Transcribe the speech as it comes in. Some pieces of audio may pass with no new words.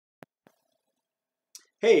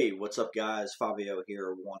Hey, what's up guys? Fabio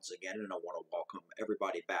here once again, and I want to welcome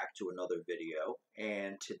everybody back to another video.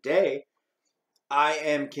 And today I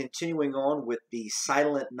am continuing on with the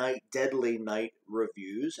Silent Night, Deadly Night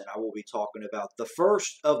reviews, and I will be talking about the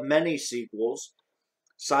first of many sequels,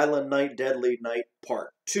 Silent Night, Deadly Night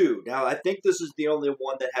Part 2. Now, I think this is the only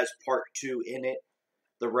one that has Part 2 in it.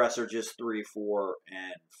 The rest are just 3, 4,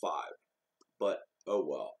 and 5. But, oh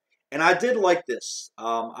well. And I did like this.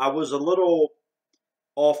 I was a little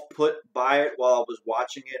off put by it while I was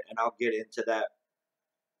watching it, and I'll get into that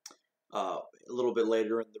a little bit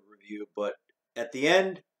later in the review. But at the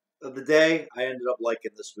end of the day, I ended up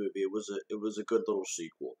liking this movie. It was a good little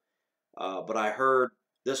sequel. But I heard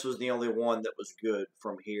this was the only one that was good.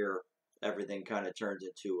 From here, everything kind of turns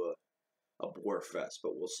into a bore fest.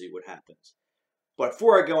 But we'll see what happens. But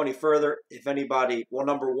before I go any further, if anybody, well,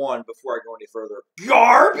 number one, before I go any further,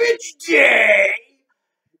 Garbage Day!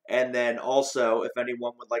 And then also, if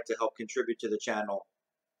anyone would like to help contribute to the channel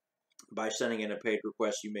by sending in a paid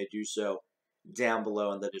request, you may do so down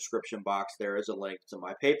below in the description box. There is a link to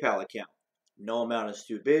my PayPal account. No amount is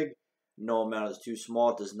too big. No amount is too small.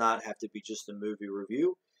 It does not have to be just a movie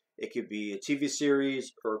review. It could be a TV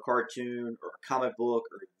series or a cartoon or a comic book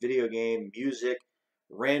or a video game, music,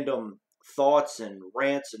 random thoughts and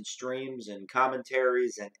rants and streams and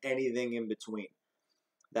commentaries and anything in between.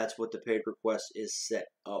 That's what the paid request is set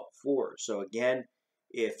up for. So again,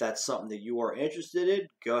 if that's something that you are interested in,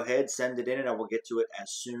 go ahead, send it in, and I will get to it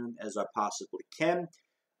as soon as I possibly can.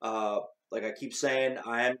 Like I keep saying,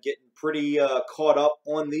 I am getting pretty caught up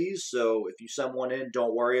on these, so if you send one in,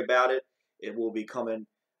 don't worry about it. It will be coming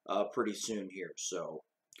pretty soon here, so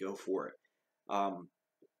go for it.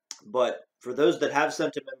 But for those that have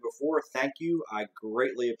sent them in before, thank you. I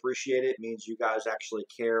greatly appreciate it. It means you guys actually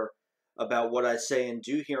care about what I say and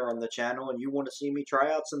do here on the channel, and you want to see me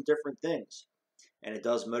try out some different things. And it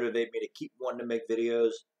does motivate me to keep wanting to make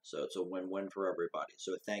videos, so it's a win-win for everybody.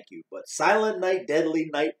 So thank you. But Silent Night, Deadly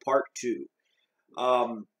Night Part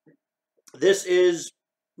 2. This is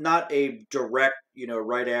not a direct,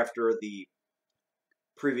 right after the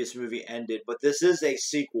previous movie ended, but this is a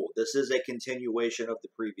sequel. This is a continuation of the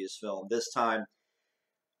previous film. This time,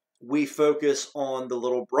 we focus on the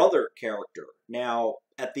little brother character. Now,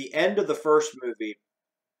 at the end of the first movie,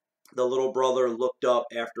 the little brother looked up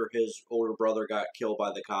after his older brother got killed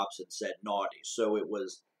by the cops and said naughty. So it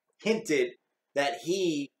was hinted that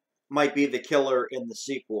he might be the killer in the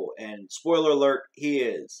sequel. And spoiler alert, he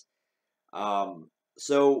is.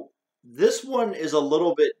 So this one is a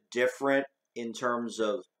little bit different in terms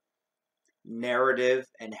of narrative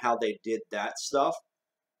and how they did that stuff.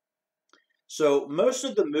 So most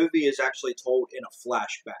of the movie is actually told in a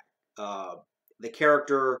flashback. The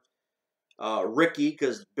character Ricky,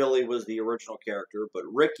 because Billy was the original character, but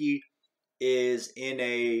Ricky is in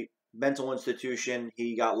a mental institution.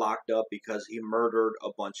 He got locked up because he murdered a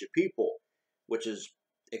bunch of people, which is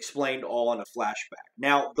explained all in a flashback.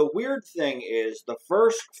 Now, the weird thing is the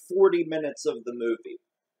first 40 minutes of the movie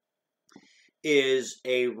is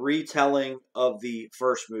a retelling of the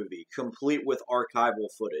first movie, complete with archival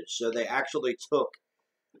footage. So they actually took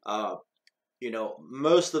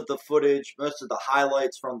most of the footage, most of the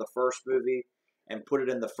highlights from the first movie, and put it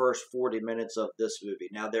in the first 40 minutes of this movie.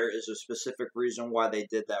 Now, there is a specific reason why they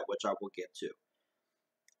did that, which I will get to.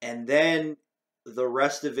 And then the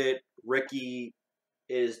rest of it, Ricky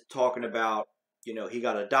is talking about, he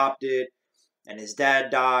got adopted, and his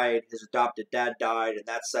dad died, his adopted dad died, and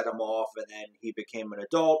that set him off, and then he became an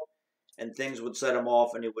adult, and things would set him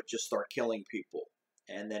off, and he would just start killing people.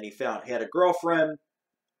 And then he had a girlfriend,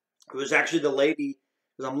 who was actually the lady,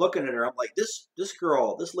 because I'm looking at her, I'm like, this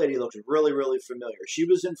lady looks really, really familiar. She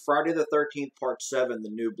was in Friday the 13th, Part 7,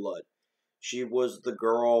 The New Blood. She was the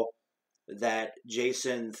girl that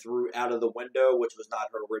Jason threw out of the window, which was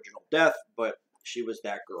not her original death, but she was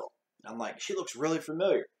that girl. And I'm like, she looks really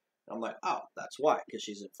familiar. And I'm like, oh, that's why, because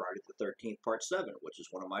she's in Friday the 13th, Part 7, which is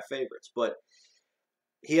one of my favorites. But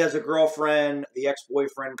he has a girlfriend, the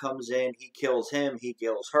ex-boyfriend comes in, he kills him, he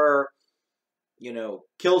kills her,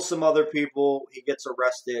 kills some other people, he gets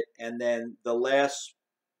arrested, and then the last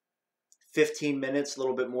 15 minutes, a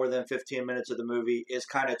little bit more than 15 minutes of the movie, is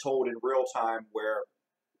kind of told in real time, where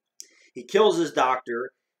he kills his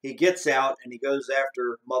doctor, he gets out, and he goes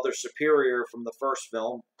after Mother Superior from the first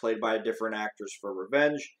film, played by a different actress, for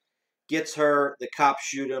revenge, gets her, the cops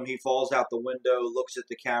shoot him, he falls out the window, looks at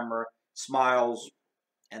the camera, smiles,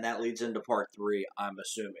 and that leads into Part 3, I'm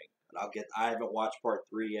assuming. And I haven't watched Part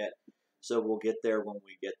 3 yet, so we'll get there when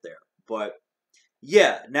we get there. But,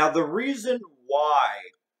 yeah, now the reason why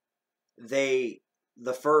they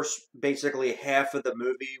the first basically half of the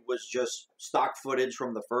movie was just stock footage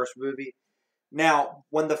from the first movie. Now,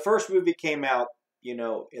 when the first movie came out, in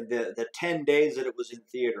the 10 days that it was in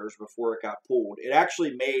theaters before it got pulled, it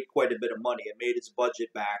actually made quite a bit of money. It made its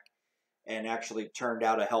budget back and actually turned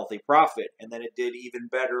out a healthy profit. And then it did even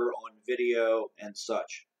better on video and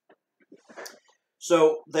such.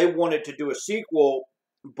 So they wanted to do a sequel,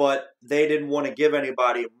 but they didn't want to give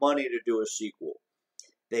anybody money to do a sequel.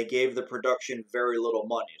 They gave the production very little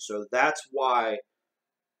money. So that's why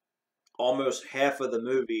almost half of the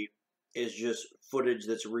movie is just footage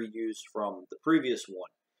that's reused from the previous one.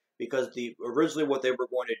 Because originally what they were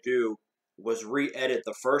going to do was re-edit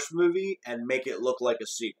the first movie and make it look like a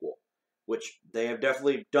sequel. Which they have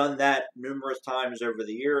definitely done that numerous times over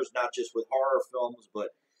the years, not just with horror films, but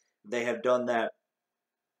they have done that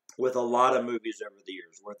with a lot of movies over the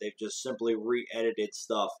years, where they've just simply re-edited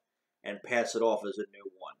stuff and pass it off as a new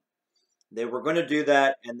one. They were going to do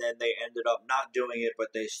that, and then they ended up not doing it, but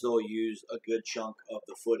they still used a good chunk of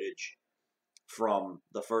the footage from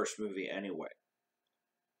the first movie anyway.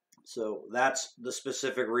 So that's the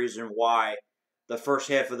specific reason why the first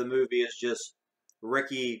half of the movie is just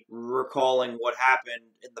Ricky recalling what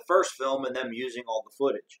happened in the first film and them using all the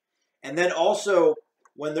footage. And then also,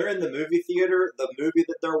 when they're in the movie theater, the movie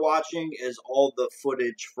that they're watching is all the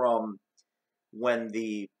footage from when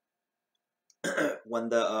the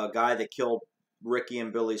guy that killed Ricky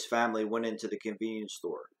and Billy's family went into the convenience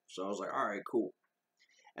store. So I was like, all right, cool.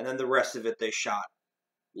 And then the rest of it they shot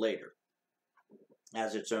later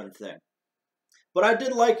as its own thing. But I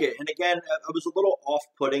did like it. And again, I was a little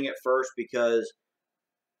off-putting at first because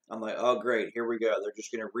I'm like, oh, great, here we go. They're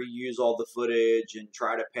just going to reuse all the footage and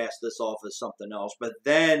try to pass this off as something else. But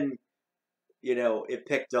then, it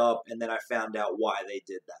picked up, and then I found out why they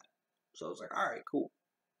did that. So I was like, all right, cool.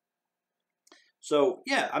 So,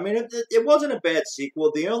 yeah, I mean, it wasn't a bad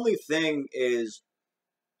sequel. The only thing is,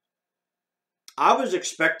 I was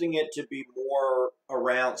expecting it to be more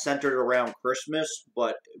centered around Christmas,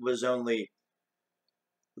 but it was only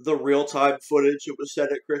the real-time footage that was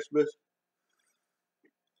set at Christmas.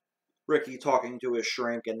 Ricky talking to his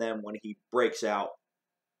shrink, and then when he breaks out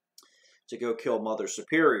to go kill Mother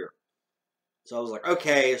Superior. So I was like,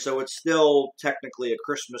 okay, so it's still technically a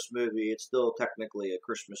Christmas movie. It's still technically a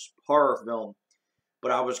Christmas horror film.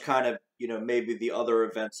 But I was kind of, maybe the other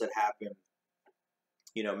events that happen,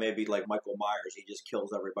 maybe like Michael Myers, he just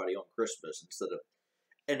kills everybody on Christmas instead of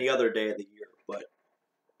any other day of the year. But,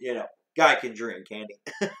 guy can dream, can't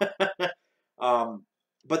he?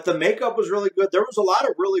 But the makeup was really good. There was a lot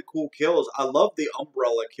of really cool kills. I love the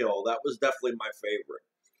umbrella kill. That was definitely my favorite.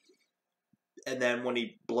 And then when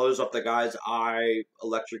he blows up the guy's eye,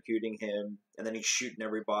 electrocuting him, and then he's shooting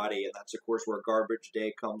everybody, and that's, of course, where Garbage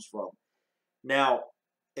Day comes from. Now,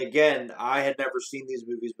 again, I had never seen these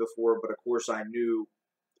movies before, but, of course, I knew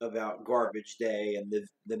about Garbage Day and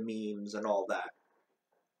the memes and all that.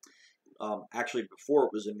 Actually, before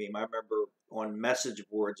it was a meme, I remember on message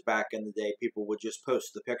boards back in the day, people would just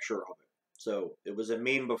post the picture of it. So it was a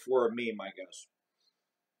meme before a meme, I guess.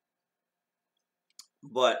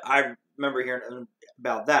 But I remember hearing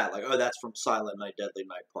about that, like, oh, that's from Silent Night, Deadly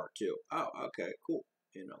Night Part 2. Oh, okay, cool.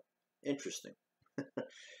 Interesting.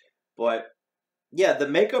 But, yeah, the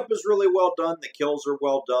makeup is really well done. The kills are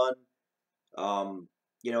well done.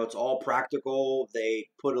 It's all practical. They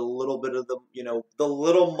put a little bit of the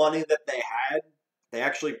little money that they had, they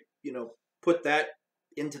actually, put that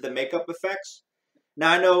into the makeup effects.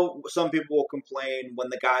 Now, I know some people will complain when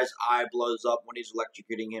the guy's eye blows up when he's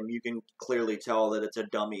electrocuting him. You can clearly tell that it's a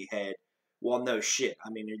dummy head. Well, no shit. I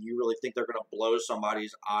mean, you really think they're going to blow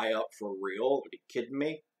somebody's eye up for real? Are you kidding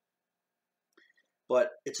me? But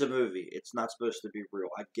it's a movie. It's not supposed to be real.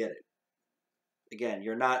 I get it. Again,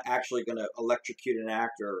 you're not actually going to electrocute an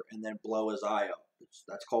actor and then blow his eye up.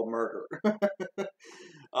 That's called murder.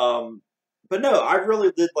 But no, I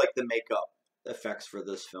really did like the makeup effects for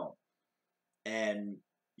this film. And,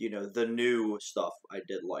 the new stuff I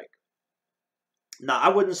did like. Now, I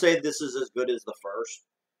wouldn't say this is as good as the first,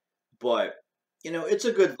 but, it's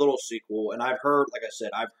a good little sequel. And I've heard, like I said,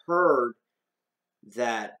 I've heard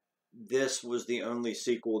that this was the only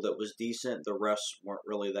sequel that was decent. The rest weren't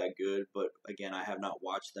really that good, but again, I have not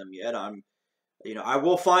watched them yet. I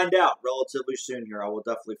will find out relatively soon here. I will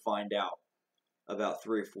definitely find out about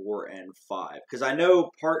 3, 4, and 5. Because I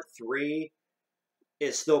know part 3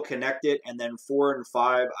 is still connected, and then 4 and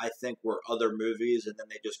 5, I think, were other movies, and then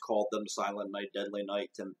they just called them Silent Night, Deadly Night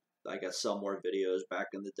to, I guess, sell more videos back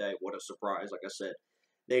in the day. What a surprise. Like I said,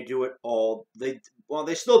 they do it all, they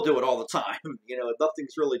still do it all the time.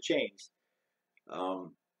 Nothing's really changed.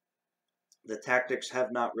 The tactics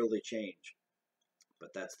have not really changed.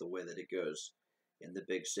 But that's the way that it goes in the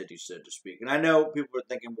big city, so to speak. And I know people are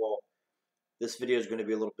thinking, well, this video is going to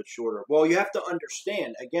be a little bit shorter. Well, you have to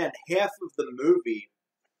understand, again, half of the movie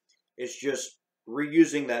is just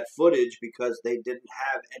reusing that footage because they didn't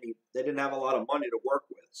have a lot of money to work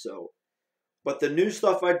with. So, but the new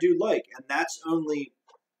stuff I do like, and that's only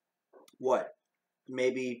what,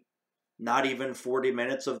 maybe not even 40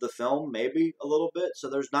 minutes of the film, maybe a little bit. So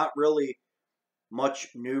there's not really much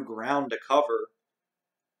new ground to cover.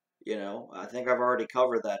 I think I've already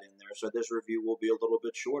covered that in there. So this review will be a little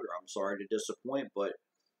bit shorter. I'm sorry to disappoint, but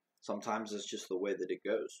sometimes it's just the way that it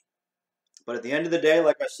goes. But at the end of the day,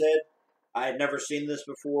 like I said, I had never seen this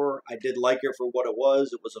before. I did like it for what it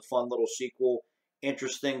was. It was a fun little sequel.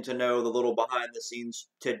 Interesting to know the little behind-the-scenes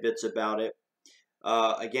tidbits about it.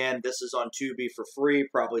 Again, this is on Tubi for free,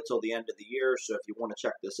 probably till the end of the year. So if you want to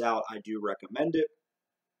check this out, I do recommend it.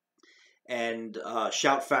 And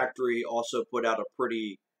Shout Factory also put out a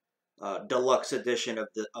pretty deluxe edition of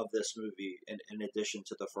this movie in addition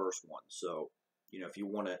to the first one. So, if you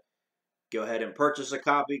want to go ahead and purchase a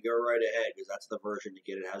copy, go right ahead, because that's the version to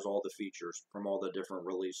get. It has all the features from all the different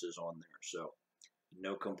releases on there. So,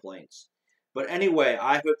 no complaints. But anyway,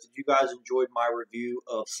 I hope that you guys enjoyed my review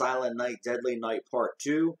of Silent Night, Deadly Night Part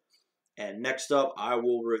 2. And next up, I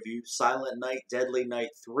will review Silent Night, Deadly Night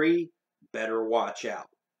 3. Better watch out.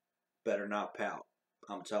 Better not pout.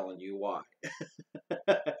 I'm telling you why.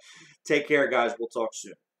 Take care, guys. We'll talk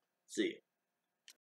soon. See you.